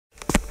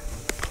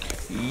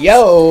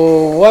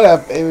Yo, what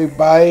up,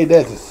 everybody?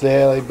 This is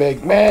Sally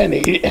Big Man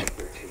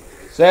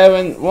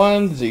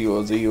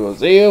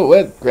 71000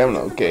 with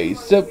Criminal Case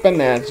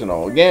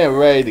Supernatural. Getting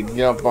ready to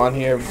jump on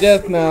here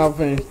just now.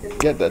 Finish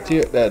get that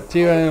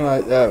two in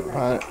like that.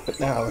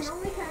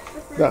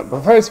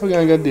 But first, we're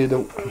gonna go do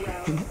the.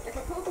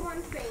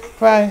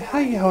 Right, how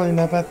you holding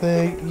up at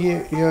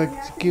your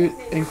cute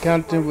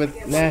encounter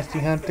with Nasty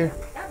Hunter?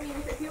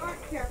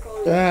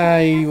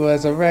 I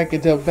was a wreck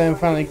until Ben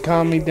finally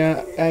calmed me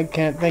down. I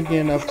can't thank you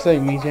enough for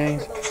saving me,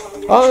 James.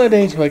 All the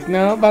days work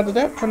now about the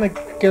dirt from the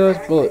killer's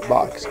bullet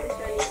box.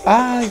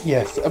 Ah,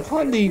 yes.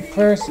 Upon the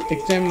first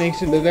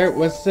examination, the dirt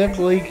was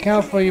simply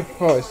California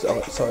forest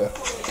soil.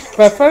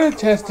 But further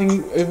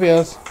testing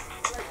reveals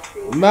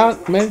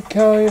many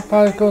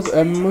particles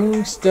and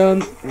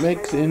moonstone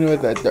mixed in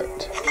with the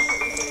dirt.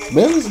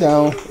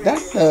 Moonstone?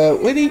 That's the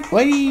whitey,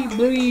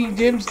 bluey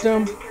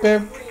gemstone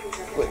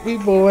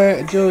people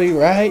wear jewelry,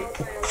 right?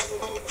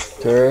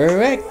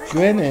 Correct.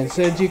 Gwen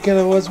said your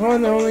killer was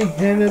one only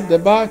handed the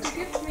box.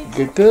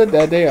 Good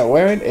that they are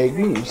wearing a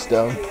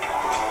moonstone.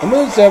 A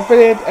moonstone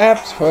pretty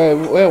apt for a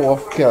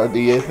werewolf killer, do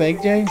you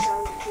think, James?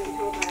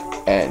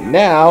 And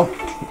now,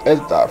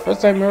 it's our first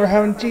time ever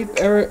having Chief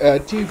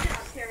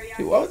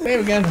what was the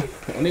name again?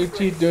 A new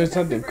Chief doing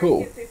something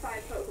cool.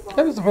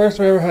 That was the first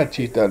we ever had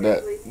Chief done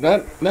that.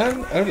 Not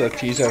other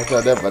Chiefs ever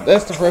done that, but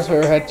that's the first we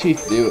ever had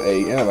Chief do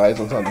a analyze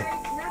on something.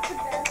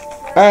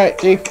 Alright,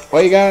 Chief,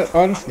 what you got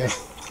on? Yeah.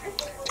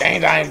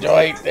 James, I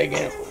enjoy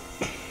tinkering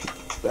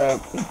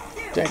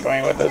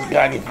with this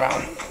gun you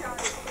found.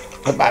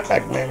 The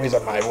backpack memories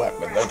of my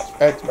weapon.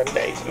 Expert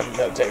days in the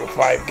military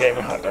 5 game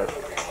hunter.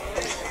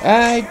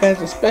 I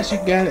bet a special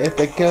gun if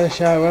the killer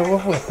shot a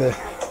werewolf with it.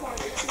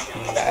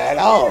 Not at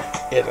all.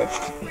 It's a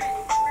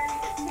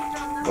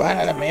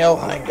run-of-the-mill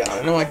handgun.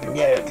 I know I can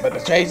get it, but the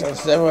chase and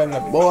silver and the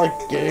bullet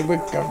can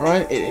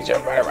confront it is your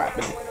better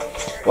weapon.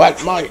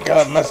 What more, your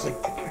killer must have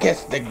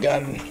kissed the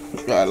gun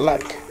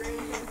luck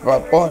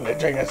for pulling the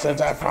trigger since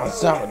I found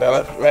some of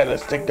the red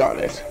lipstick on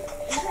it.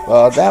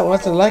 Well, that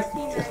was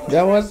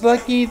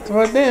lucky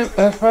for them,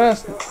 for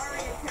us.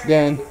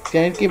 Then,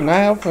 James, keep an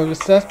eye out for the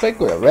suspect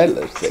with a red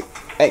lipstick.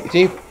 Hey,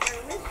 Chief.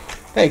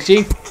 Thanks,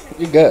 Chief.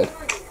 You're good.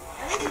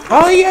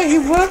 Oh, yeah, he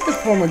was the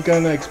former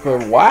gun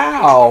expert.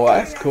 Wow,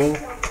 that's cool.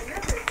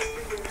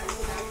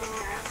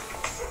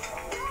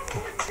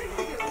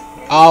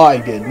 Oh, I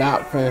did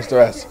not finish the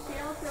rest.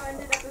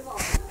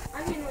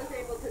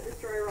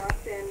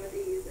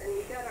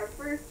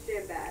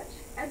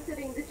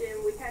 Exiting the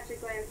gym, we catch a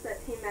glance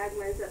that Team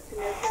Magma is up to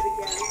no good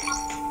again.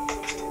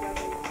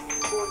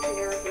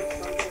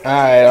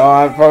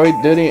 Alright, before we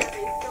do the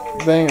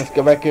thing, let's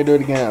go back here and do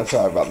it again. I'm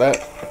sorry about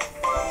that.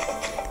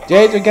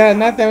 James, we got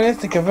nothing else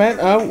to prevent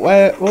a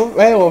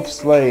werewolf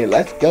slay.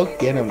 Let's go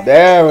get him.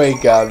 There we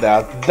go.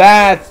 Now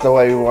that's the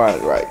way we want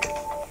it, right?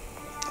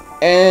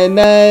 And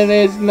that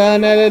is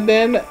none other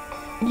than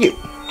you.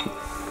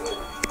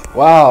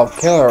 Wow,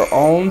 kill her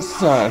own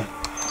son.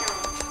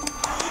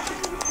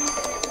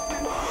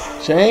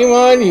 Shame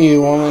on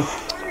you, woman.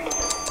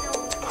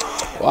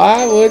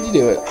 Why would you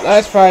do it?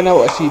 Let's find out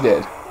what she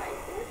did.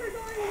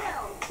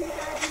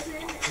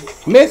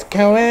 Miss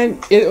Cohen,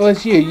 it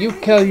was you. You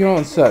killed your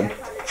own son.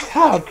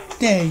 How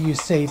dare you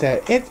say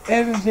that? It's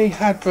evidently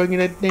heartbreaking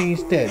that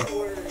Danny's dead.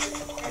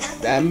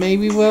 That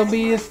maybe will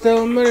be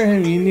still murder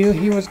him. You knew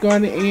he was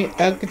going to eat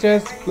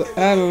Alcatraz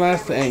out of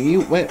last and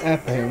you went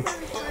after him.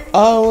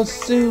 Oh,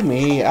 sue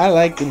me. I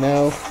like to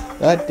know.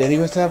 That Danny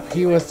was up.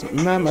 He was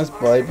Mama's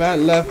boy, but I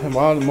love him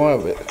all the more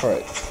for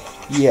it.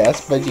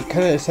 Yes, but you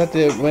couldn't accept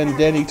it when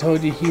Danny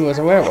told you he was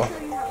a werewolf.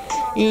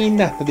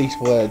 Enough of these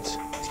words.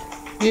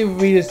 You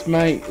readers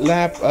might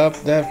lap up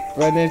that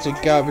financial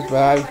garbage, but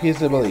I refuse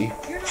to believe.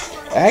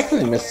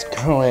 Actually, Miss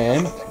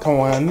Cohen,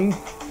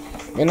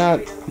 we're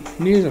not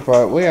news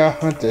report. We are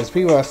hunters.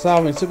 People are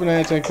solving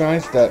supernatural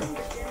crimes that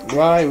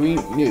why we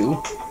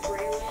knew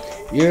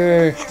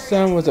your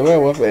son was a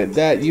werewolf and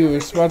that you were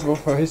responsible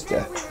for his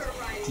death.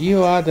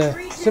 You are the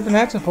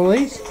supernatural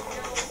police?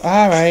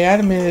 Alright, I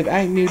admit it.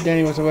 I knew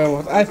Danny was a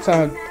werewolf. I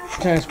saw him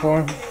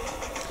transform.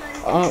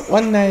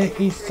 One night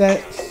he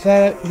sat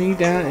me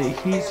down and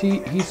he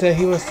said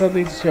he was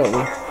something to show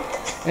me.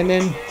 And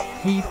then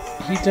he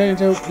turned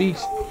into a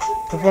beast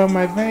before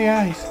my very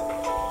eyes.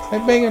 I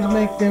begged him to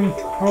make them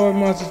horror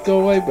monsters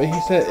go away, but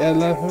he said I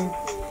love him.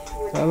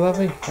 I love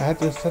him. I had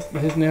to accept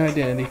his new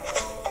identity.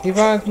 He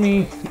promised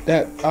me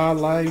that our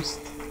lives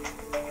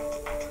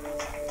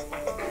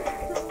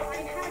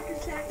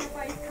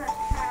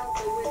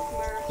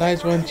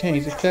wouldn't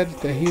change,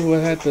 except that he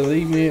would have to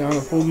leave me on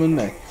a full moon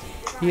night.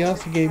 He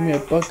also gave me a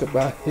book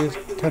about his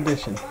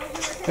condition.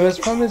 It was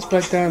from his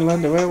book down in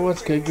London.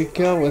 Werewolves could be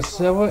killed with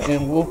silver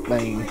and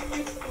wolfbane.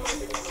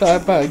 So I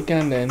bought a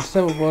gun then,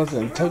 silver bullets,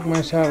 and took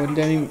my shot when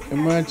Danny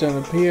emerged on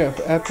the pier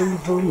after the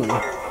full moon.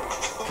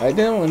 I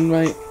didn't want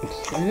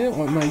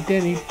my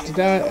Danny to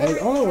die. I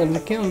only wanted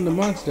to kill the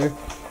monster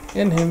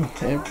in him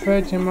and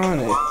purge him on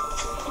it.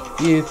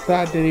 You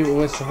thought that he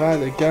would survive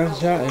the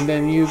gunshot and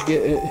then you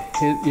get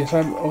your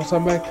son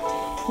back?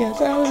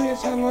 Yes, I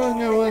realized how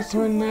long I was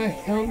when I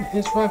held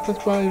his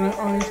lifeless body in my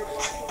arms.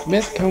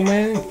 Miss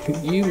Coleman,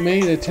 you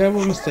made a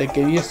terrible mistake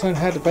and your son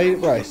had to pay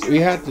the price. We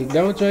had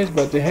no choice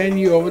but to hand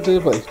you over to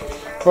the police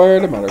for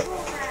the murder.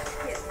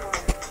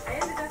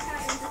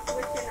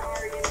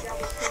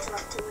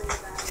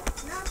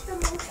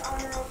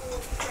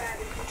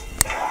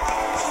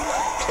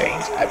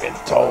 James, I've been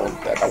told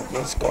that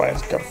Oakland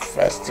Squires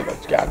confessed to the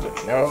charge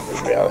of no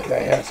revealed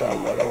they had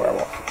some with a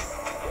werewolf.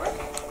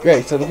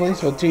 Great, so the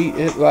police will treat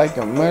it like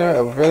a murder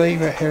of a really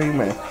hairy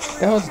man.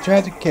 That was a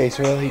tragic case,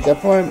 really. The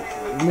poor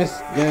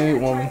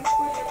misguided woman.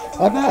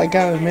 Although I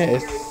gotta admit,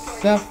 it's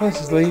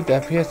selflessly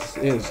that Pierce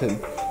is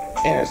innocent.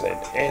 Innocent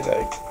is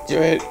a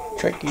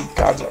tricky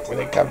concept when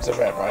it comes to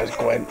vampires,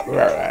 Gwen.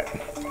 Remember that.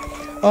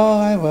 Oh,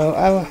 I will.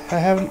 I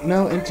have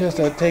no interest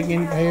in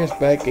taking Pierce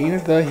back,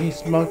 even though he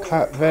smoked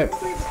hot vamp.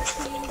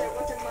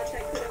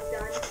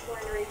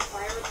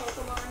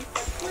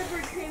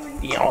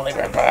 The only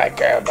vampire I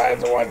care about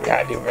is the one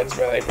kind who fits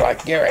really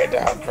black. Get ready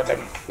to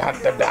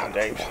hunt them down,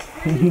 James.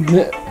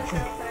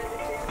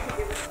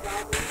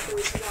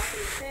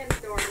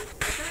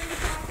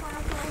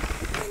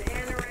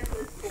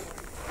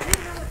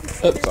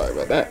 Oh, sorry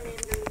about that.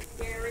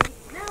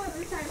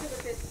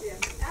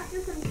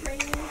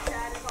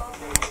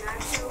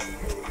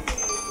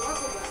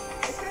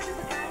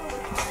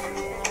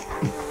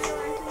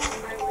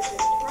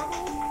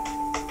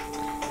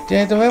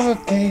 Yeah, the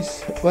werewolf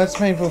case was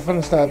painful from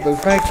the start, but the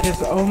fact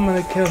his own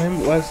mother killed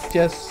him was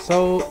just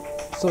so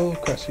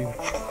crushing.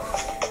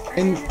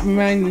 It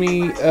reminded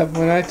me of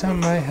when I told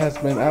my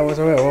husband I was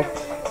a werewolf.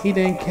 He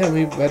didn't kill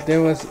me, but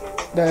there was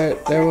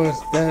that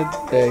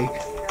day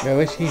I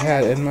wish he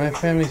had, and my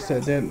family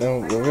said that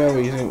the real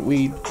reason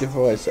we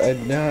divorced. I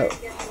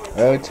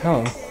would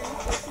tell him.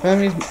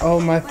 Families, all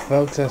my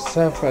folks are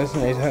so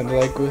fascinated how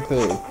they go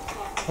through.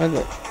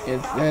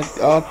 That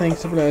all things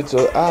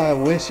supernatural. I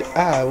wish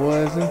I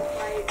wasn't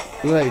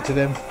related to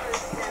them.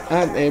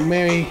 Aunt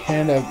Mary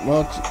and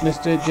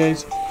Mr.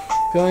 James,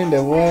 feeling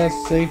the world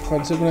safe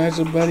from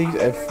supernatural buddies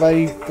and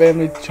fighting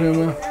family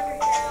trauma.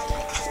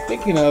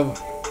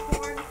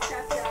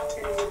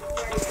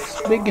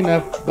 Speaking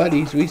of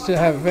buddies, we still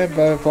have a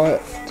vampire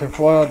plot to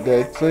foil the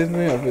explosion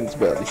of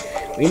invincibility.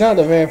 We know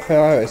the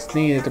vampire is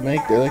needed to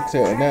make the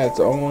elixir, and that's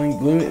only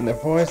glued in the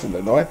forest in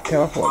the North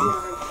California.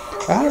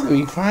 How do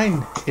we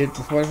find it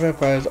before the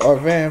vampires or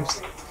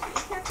vamps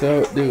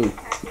do?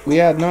 We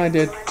have no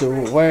idea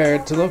where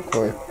to look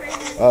for it.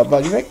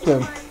 But your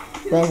victim,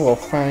 will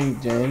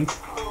find James.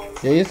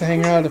 They used to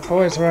hang out in the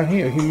forest around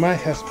here. He might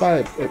have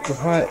spotted it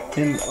before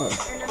in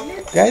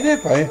guy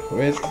that way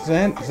with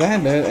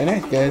Xander and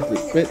that guy's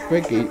a bit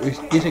tricky.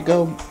 You should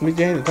go with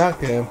James and talk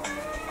to him.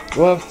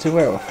 Wolf to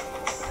werewolf.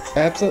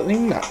 Absolutely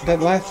not. That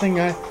last thing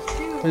I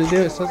was do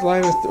is such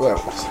life with the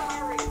werewolves.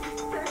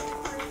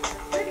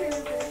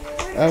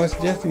 I was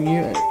suggesting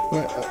you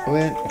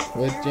went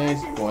with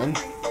James 1.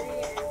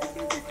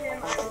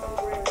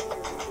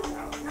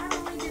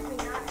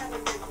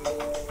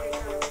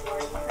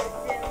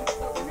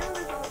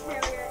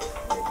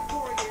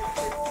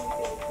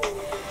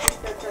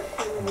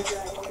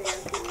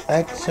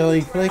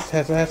 Actually, Flix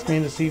has asked me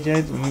to see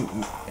James,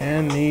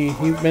 and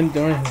he's been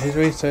doing his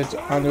research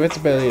on the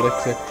invincibility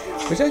elixir.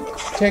 We should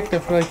check the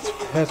Flix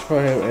test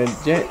for him and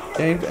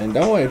James, and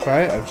don't worry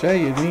about it. I'm sure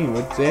you mean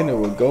with Xander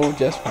will go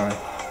just fine.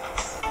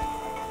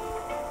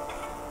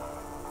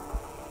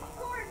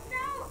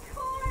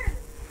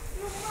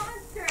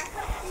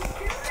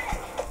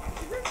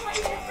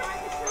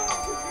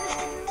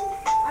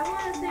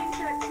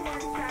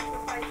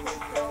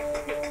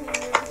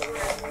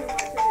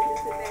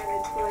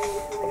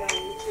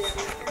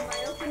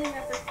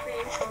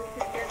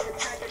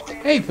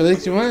 Hey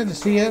Felix, you wanted to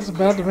see us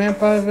about the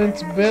vampire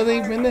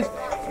invincibility business?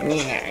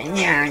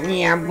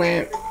 Yeah,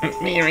 but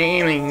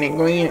major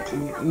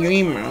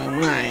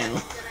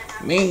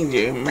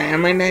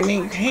mama that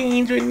they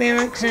change with their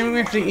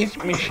activity is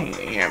machine,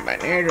 yeah, but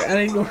there's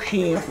other no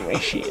see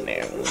information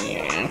there,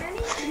 yeah.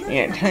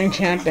 Yeah, it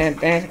turns out that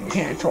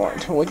can't talk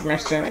to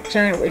witness the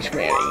elixir which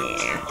matter,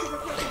 yeah.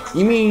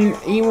 You mean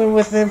even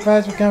with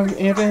vampires become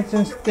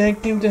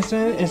instinctive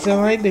it's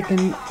alright they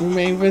can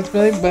remain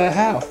invisible, but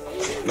how?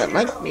 That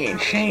might be a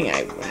shame.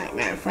 I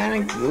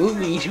found a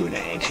movies with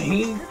that.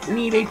 He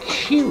needed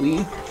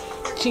chewing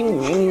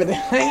with a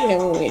high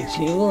level which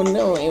you will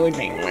know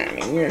everything about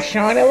it. You're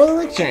short of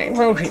a giant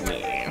protein,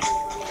 yeah.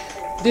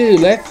 Dude,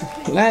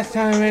 last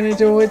time I ran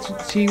into a witch,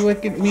 she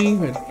looked at me,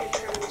 but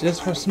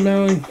just for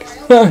smelling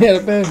out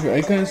of bathroom.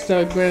 I couldn't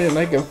stop grinning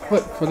like a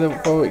foot for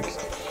weeks.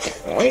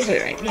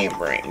 Wizard, I can't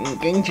bring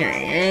good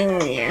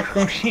giant, yeah,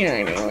 from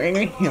China, where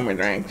the human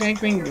rights, I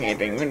think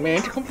getting with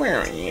magical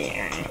power,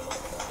 yeah.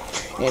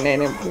 And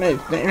then in place,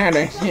 the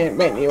other shit,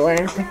 but you are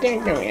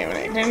protecting me,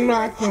 and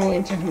block the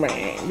witch's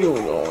brain, you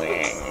know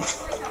it.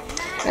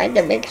 I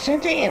can make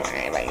sense of it,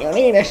 but you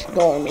need to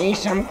score me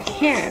some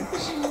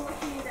cats.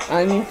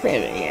 On your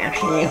feather, yeah.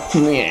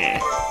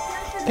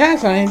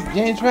 Cats,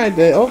 James right,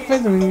 the old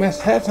feather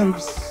must have some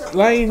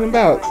lying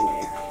about.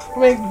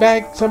 Make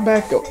back some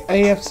back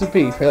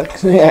AFCP,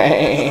 Felix.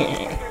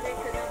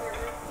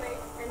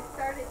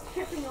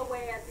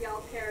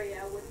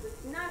 Altaria, which was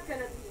not going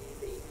to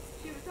be easy.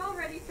 She was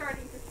already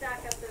starting to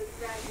stack up those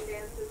dragon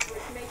dances,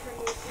 which made her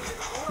move even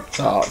more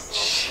Oh,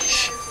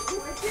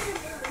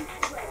 legitimately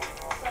sweaty.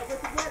 But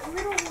with what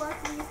little luck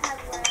we had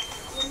left,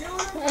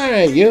 Winona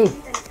alright, you.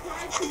 and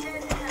tried to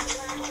land in that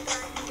last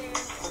dragon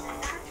dance, and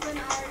that's when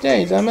our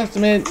James, I must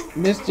admit,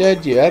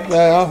 misjudged you. I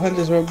thought all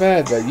hunters were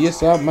bad, but you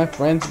saw my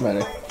friend's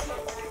mother.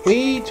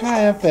 We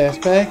try our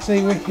best, but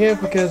actually we're here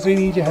because we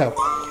need your help.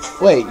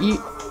 Wait,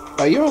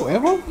 are you a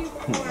werewolf?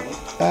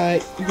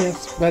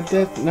 Yes, but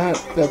that's not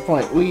the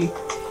point.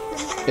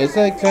 It's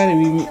like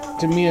trying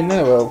to meet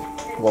another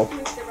wolf.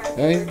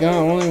 There's got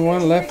only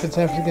one left in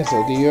San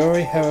Francisco. Do you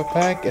already have a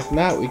pack? If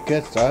not, we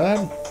could start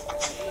on.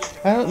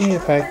 I don't need a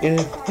pack.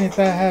 If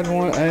I had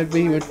one, I'd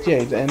be with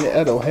James and the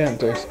other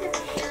hunters.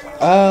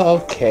 Oh,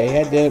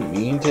 okay. I didn't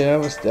mean to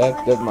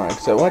overstep the mark.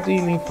 So what do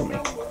you need from me?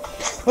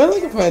 We're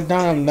looking for a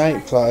dawn of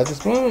night flower. This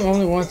bloom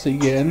only once a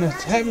year, and it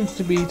happens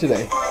to be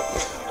today.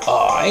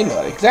 Oh, I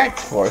know the exact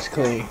forest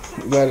clean.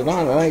 You got a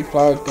dawn of night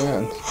flower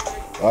guns.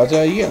 I'll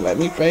tell you, let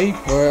me pay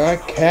for a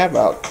cab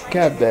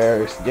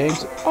there,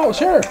 James. Oh,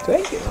 sure.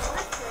 Thank you.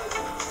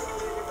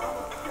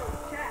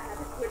 Chad,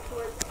 which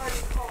was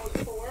uncalled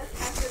for.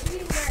 After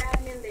beating their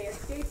admin, they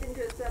escaped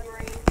into a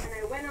submarine, and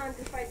I went on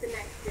to fight the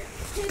next gym.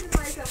 Hated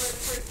myself over the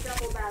first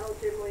double battle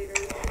gym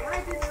leaders, and I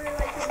didn't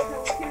realize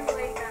until too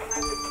late that I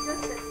was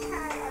just a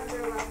tad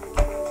under level.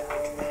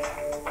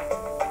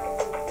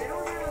 They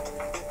don't have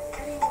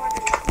any more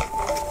than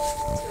people,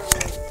 so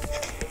it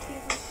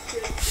seems to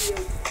be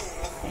okay.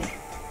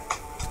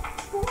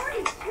 42?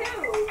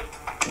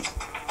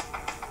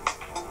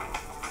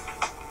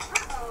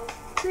 Uh-oh.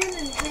 Sin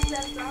and Zig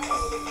left off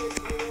a little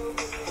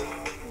bit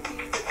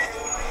confused and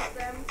paralyzed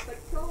them, but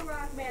Soul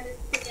Rock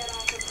managed to get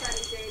off a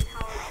sunny day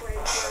power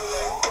flamethrower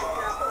and get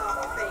dropped off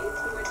the face,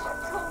 which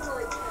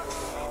totally killed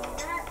him.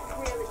 That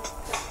really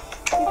sucked.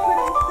 He put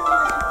in so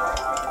much work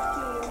for the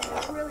team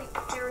and really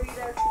carried us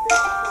to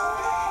this far.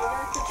 The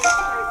rest of this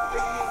fight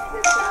for you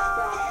this wraps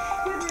up.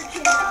 Squidward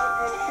came out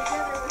and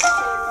together with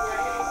Sin were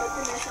able to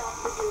finish off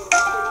the duel,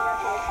 getting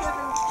us all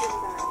 7 gym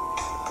back.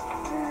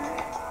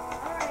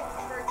 Alright,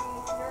 Berkey,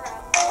 you're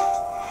up.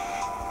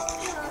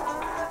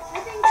 I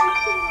think I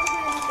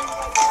single-handedly wiped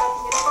out the entire lower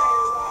Pokemon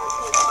population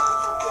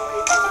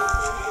with this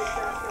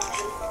dress up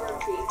and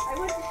Sparky. I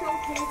went to Shoal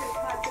Cave and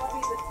caught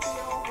Blubby the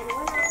Seal and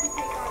went off to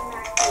take on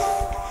Max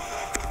Taylor.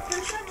 For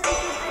some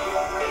reason, I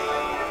didn't really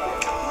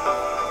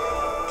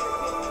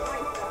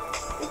like that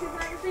because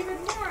I was even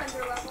more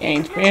underleveled.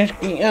 James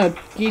Pansky,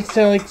 he's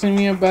telling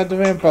me about the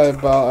vampire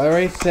ball. I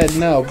already said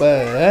no,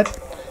 but...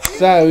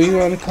 So, we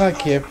were on the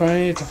clock here,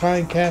 trying to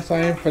find cast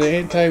iron for the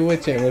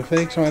anti-witch hammer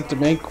Felix wants to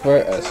make for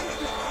us.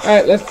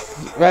 Alright,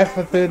 let's wrap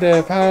up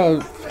the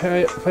power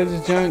for the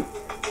junk.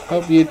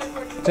 Hope your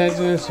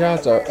attention and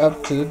shots are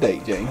up to the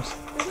date, James.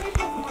 The way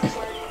Pokemon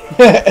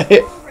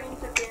work,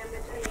 range of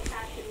damage and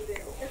attack can do.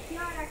 It's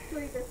not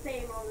actually the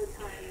same all the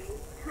time.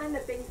 It's kind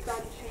of based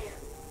on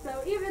chance. So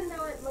even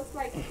though it looks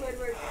like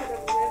Squidward could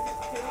have lived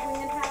 2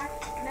 wing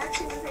attacks,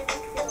 Maxie was able to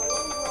get a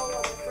low roll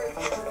on the first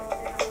one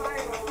and a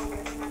high roll on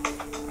the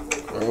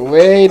second.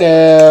 Wait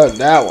out,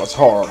 that was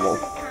horrible. We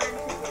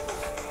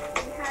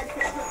had to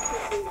put the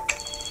boot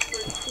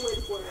for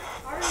Squidward.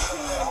 Ari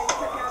came in and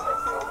took out the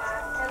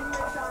Crobat and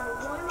lived on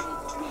 1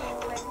 HP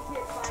when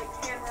hit by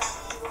Camera's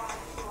rock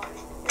slide.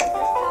 It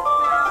was a tough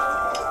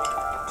battle.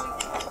 We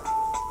won.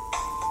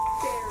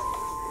 Barely.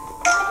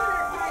 After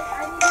that fight,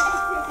 I needed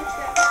to take a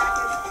step back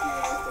and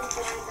seriously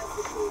grind up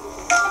the table.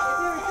 If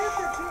we were just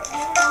a bit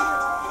more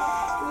underleveled,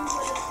 we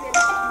would have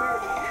been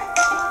murdered.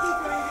 Bobby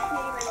joined the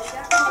team and we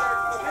got to work,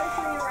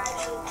 eventually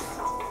arriving to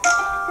Tuttle.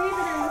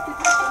 Steven and the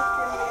Tuttle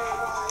stimulator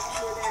laws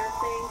were there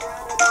saying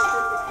Grotto was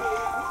in the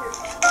cave because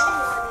no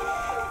one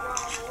used the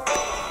wrong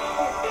word.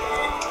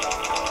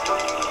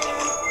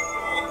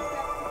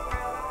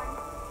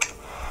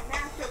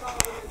 Massive all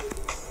the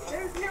movies.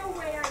 There's no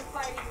way I'm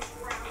fighting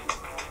Ground.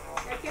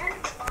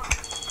 Against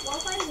odds. While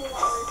fighting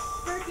Wallace,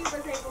 Berkey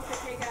was able to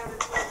take out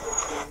his leg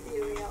with his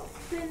cereal.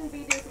 Sin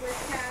beat his with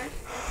cash,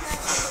 and Cat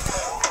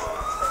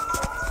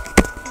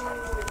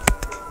ended up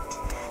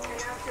and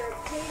after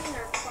obtaining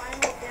our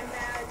final gem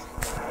badge,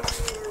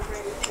 we were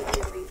ready to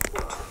really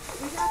score.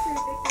 We got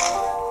through Victory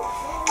Road,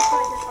 Wallace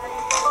tried to fight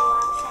us for the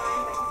last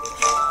time, but he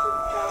refused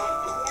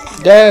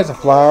himself. There's a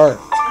flower. And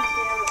there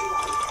it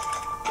was.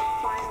 The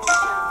final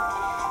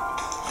challenge.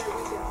 There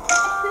we go.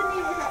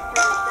 Sydney was up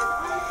first, and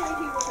honestly,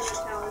 he wasn't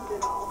a challenge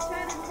at all.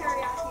 Chad and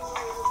Teriyaki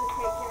were able to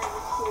take care of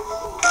his team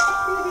with ease.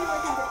 Phoebe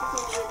was in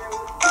difficulty there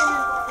with Finn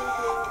and Bobby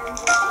being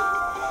MVP.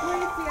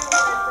 Felicia was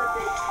a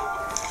bit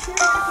tougher.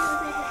 Teriyaki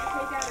was able to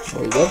take out her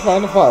We did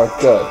find a flower.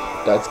 Good.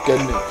 That's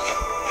good news.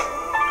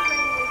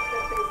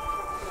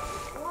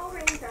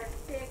 Walreins are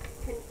thick,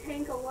 can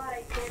tank a lot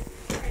of hits,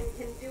 and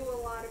can do a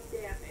lot of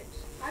damage.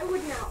 I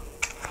would know,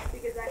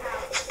 because I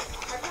have.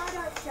 I brought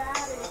out Chad,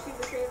 and she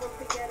was able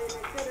to get in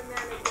a good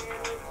amount of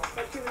damage,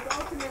 but she was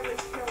ultimately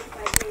killed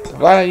by The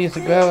Bailey. flower used to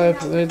grow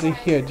absolutely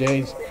here,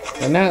 James.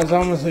 And now it's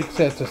almost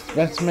success. The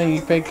specimen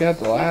you picked out,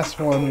 the last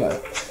one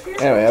left.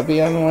 Anyway, I'll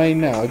be on the way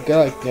now.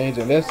 Good luck, James.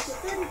 And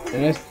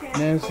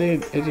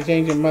Nancy, if you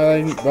change your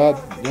mind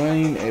about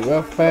joining a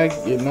wolf pack,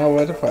 you know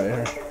where to find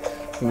her.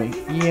 I mean,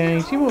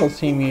 yeah, she won't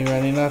see me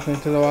running off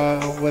into the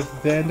wild with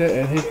Xander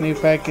and his new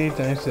package.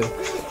 And I said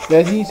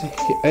that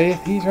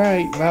he's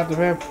right about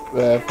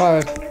the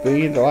forest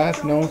being the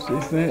last known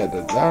season of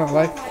the dark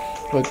life.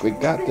 Look, we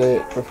got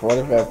it before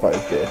the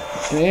vampires did.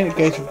 In any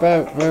case, the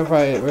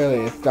vampire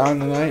really is down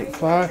the night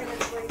flower.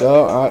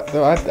 Though at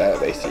that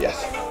base,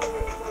 yes.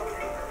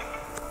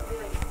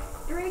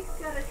 Drake's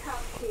got a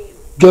tough team.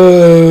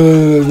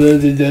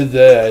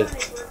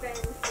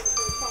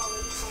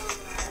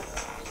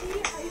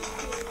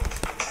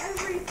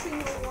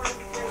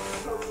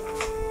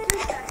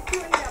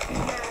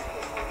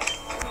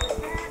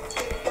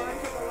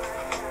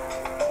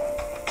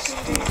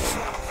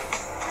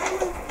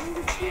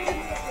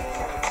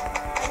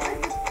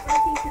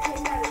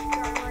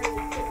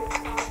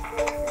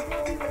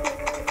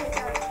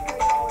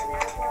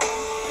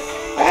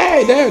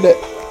 Hey, there it.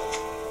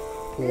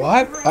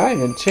 What?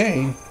 Iron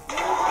chain.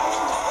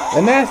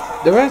 And that's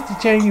the rest of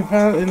the chain you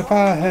found in the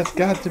file has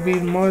got to be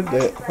more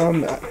from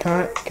the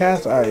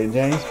cast iron,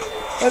 James.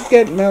 Let's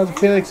get Mel to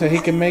Felix so he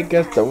can make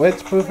us the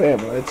witch-proof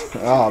amulets.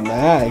 Oh,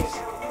 nice.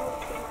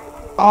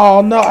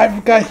 Oh no, I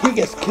forgot he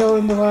gets killed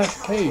in the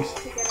last case.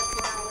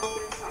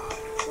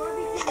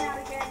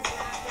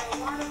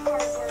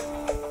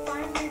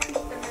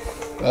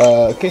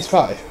 Case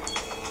 5.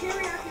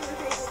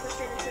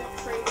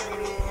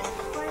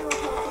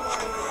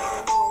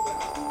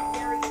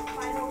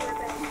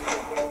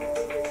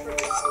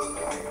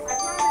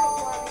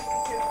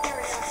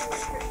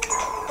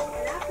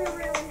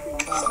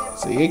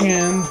 C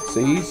again.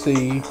 C, C,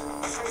 D,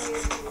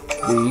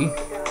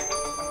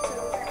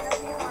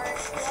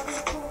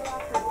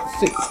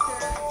 C.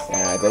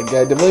 I think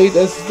I believe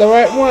this is the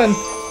right one.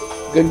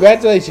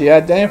 Congratulations, you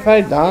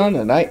identified Dawn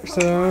the Night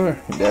Star.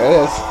 There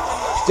it is.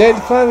 Jade's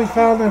finally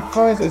found in the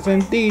forest is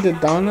indeed a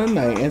Dawn of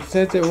Night, and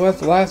since it was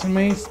the last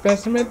remaining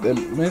specimen, the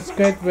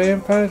miscreant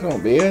vampires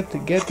won't be able to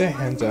get their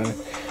hands on it.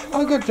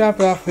 I'll go drop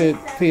it off at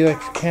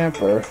Felix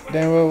Camper,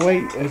 then we'll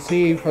wait and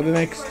see for the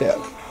next step.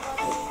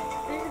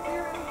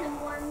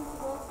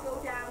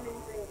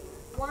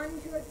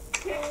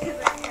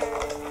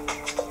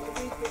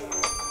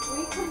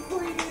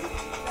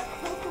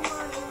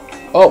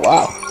 Oh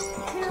wow,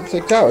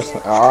 6 hours.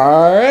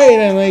 Alright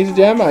then, ladies and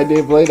gentlemen, I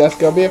do believe that's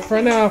gonna be it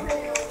for now.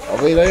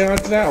 Hopefully later on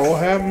tonight we'll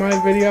have my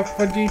video up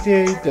for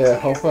GTA to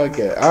hopefully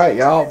get it. Alright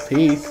y'all,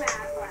 peace.